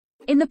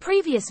In the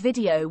previous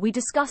video we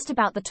discussed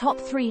about the top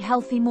 3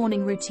 healthy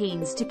morning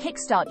routines to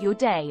kickstart your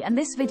day, and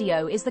this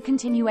video is the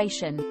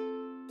continuation.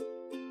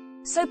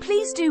 So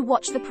please do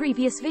watch the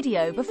previous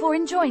video before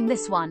enjoying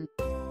this one.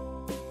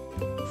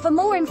 For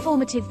more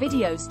informative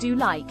videos, do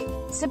like,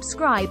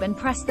 subscribe and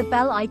press the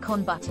bell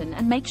icon button,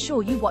 and make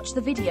sure you watch the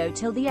video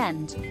till the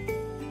end.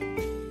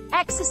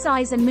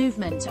 Exercise and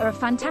movement are a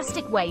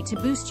fantastic way to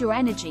boost your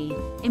energy,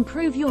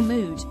 improve your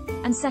mood,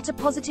 and set a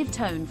positive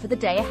tone for the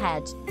day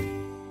ahead.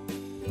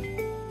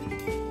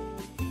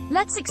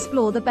 Let's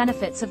explore the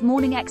benefits of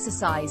morning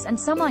exercise and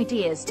some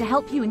ideas to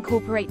help you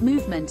incorporate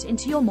movement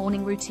into your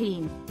morning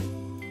routine.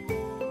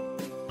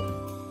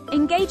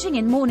 Engaging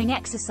in morning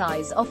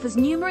exercise offers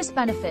numerous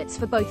benefits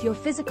for both your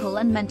physical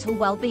and mental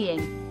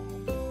well-being.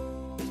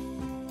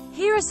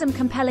 Here are some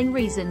compelling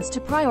reasons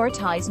to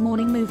prioritize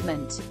morning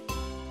movement.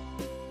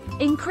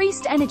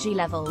 Increased energy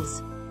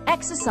levels.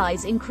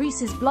 Exercise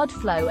increases blood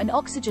flow and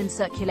oxygen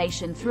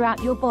circulation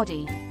throughout your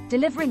body,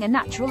 delivering a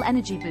natural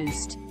energy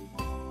boost.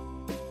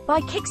 By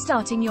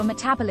kickstarting your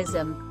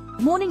metabolism,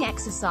 morning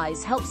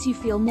exercise helps you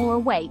feel more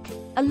awake,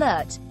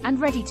 alert,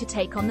 and ready to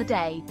take on the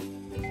day.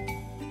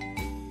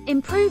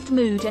 Improved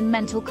mood and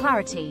mental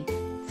clarity.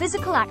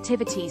 Physical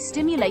activity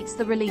stimulates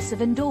the release of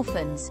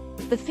endorphins,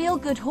 the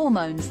feel-good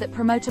hormones that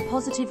promote a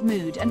positive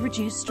mood and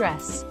reduce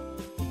stress.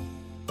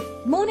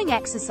 Morning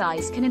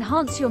exercise can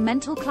enhance your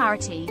mental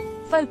clarity,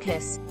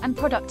 focus, and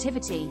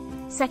productivity,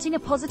 setting a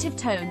positive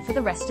tone for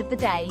the rest of the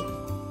day.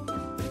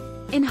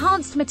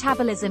 Enhanced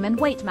metabolism and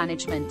weight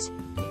management.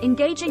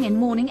 Engaging in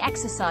morning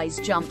exercise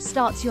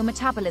jump-starts your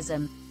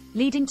metabolism,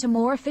 leading to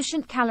more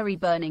efficient calorie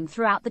burning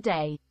throughout the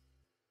day.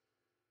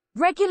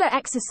 Regular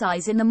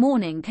exercise in the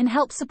morning can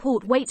help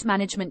support weight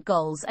management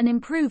goals and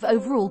improve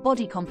overall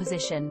body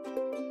composition.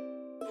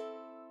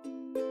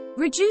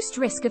 Reduced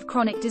risk of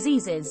chronic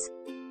diseases.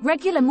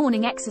 Regular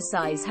morning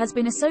exercise has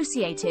been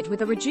associated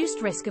with a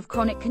reduced risk of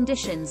chronic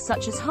conditions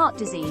such as heart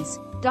disease,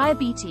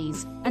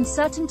 diabetes, and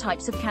certain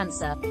types of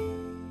cancer.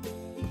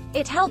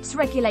 It helps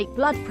regulate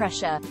blood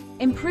pressure,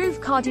 improve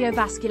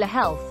cardiovascular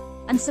health,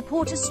 and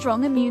support a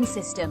strong immune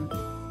system.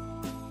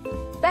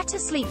 Better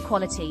sleep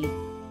quality.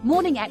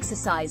 Morning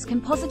exercise can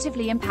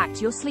positively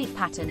impact your sleep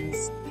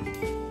patterns.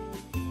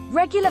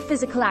 Regular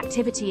physical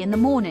activity in the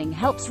morning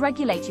helps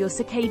regulate your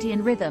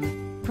circadian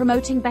rhythm,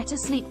 promoting better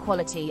sleep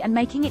quality and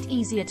making it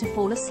easier to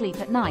fall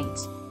asleep at night.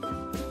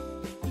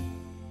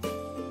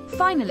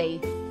 Finally,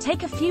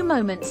 take a few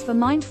moments for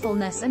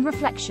mindfulness and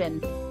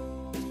reflection.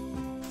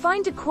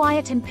 Find a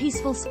quiet and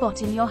peaceful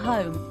spot in your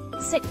home,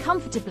 sit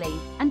comfortably,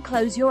 and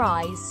close your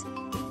eyes.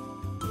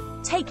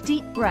 Take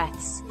deep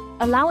breaths,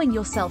 allowing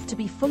yourself to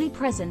be fully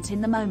present in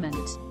the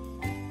moment.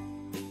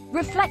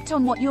 Reflect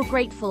on what you're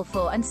grateful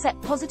for and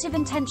set positive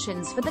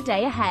intentions for the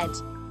day ahead.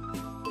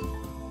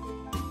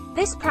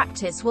 This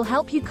practice will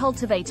help you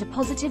cultivate a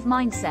positive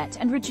mindset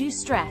and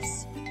reduce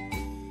stress.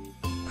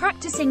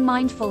 Practicing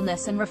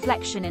mindfulness and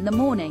reflection in the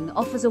morning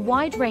offers a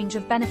wide range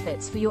of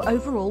benefits for your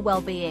overall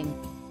well-being.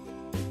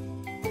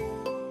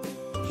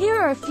 Here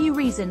are a few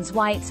reasons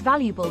why it's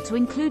valuable to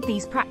include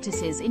these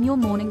practices in your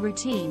morning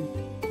routine.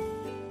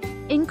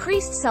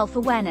 Increased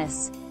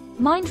self-awareness.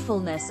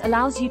 Mindfulness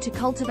allows you to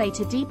cultivate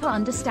a deeper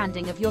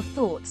understanding of your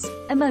thoughts,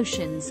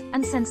 emotions,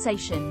 and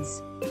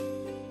sensations.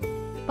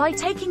 By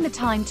taking the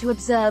time to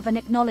observe and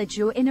acknowledge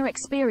your inner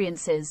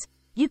experiences,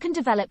 you can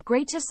develop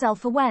greater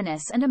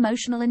self-awareness and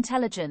emotional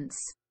intelligence.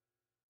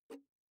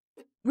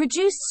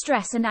 Reduced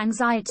stress and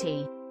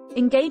anxiety.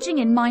 Engaging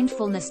in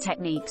mindfulness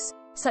techniques,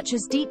 such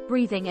as deep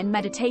breathing and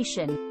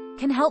meditation,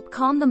 can help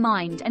calm the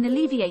mind and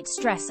alleviate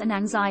stress and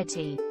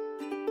anxiety.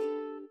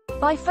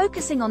 By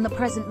focusing on the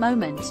present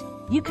moment,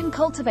 you can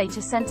cultivate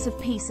a sense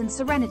of peace and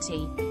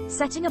serenity,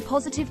 setting a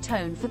positive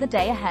tone for the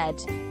day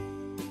ahead.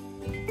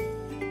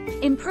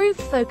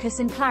 Improved focus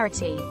and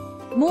clarity.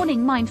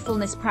 Morning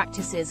mindfulness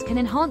practices can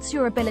enhance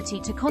your ability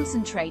to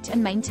concentrate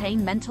and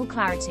maintain mental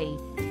clarity.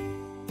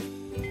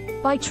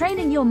 By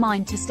training your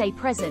mind to stay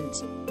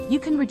present, you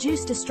can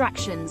reduce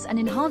distractions and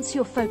enhance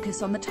your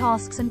focus on the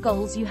tasks and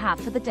goals you have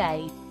for the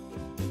day.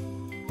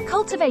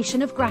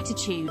 Cultivation of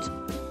gratitude.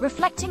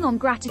 Reflecting on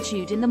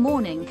gratitude in the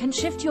morning can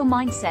shift your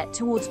mindset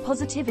towards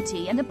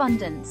positivity and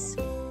abundance.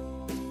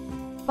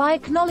 By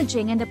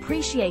acknowledging and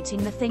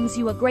appreciating the things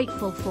you are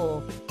grateful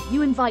for,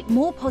 you invite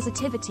more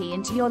positivity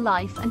into your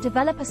life and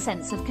develop a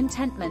sense of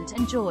contentment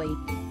and joy.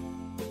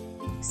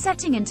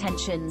 Setting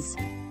intentions.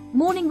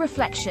 Morning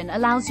reflection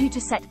allows you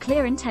to set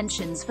clear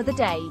intentions for the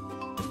day.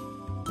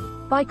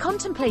 By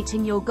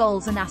contemplating your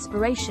goals and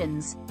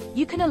aspirations,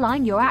 you can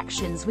align your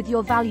actions with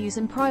your values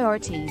and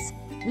priorities,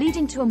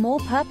 leading to a more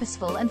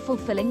purposeful and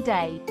fulfilling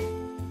day.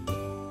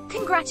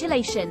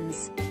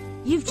 Congratulations!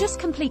 You've just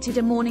completed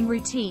a morning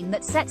routine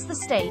that sets the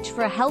stage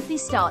for a healthy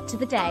start to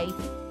the day.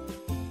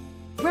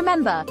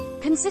 Remember,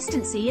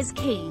 consistency is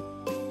key.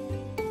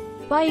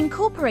 By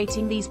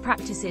incorporating these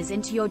practices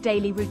into your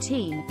daily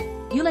routine,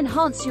 you'll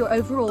enhance your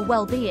overall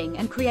well-being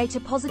and create a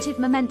positive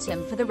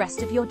momentum for the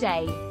rest of your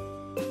day.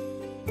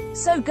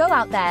 So go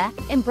out there,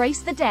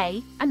 embrace the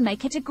day, and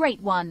make it a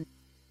great one.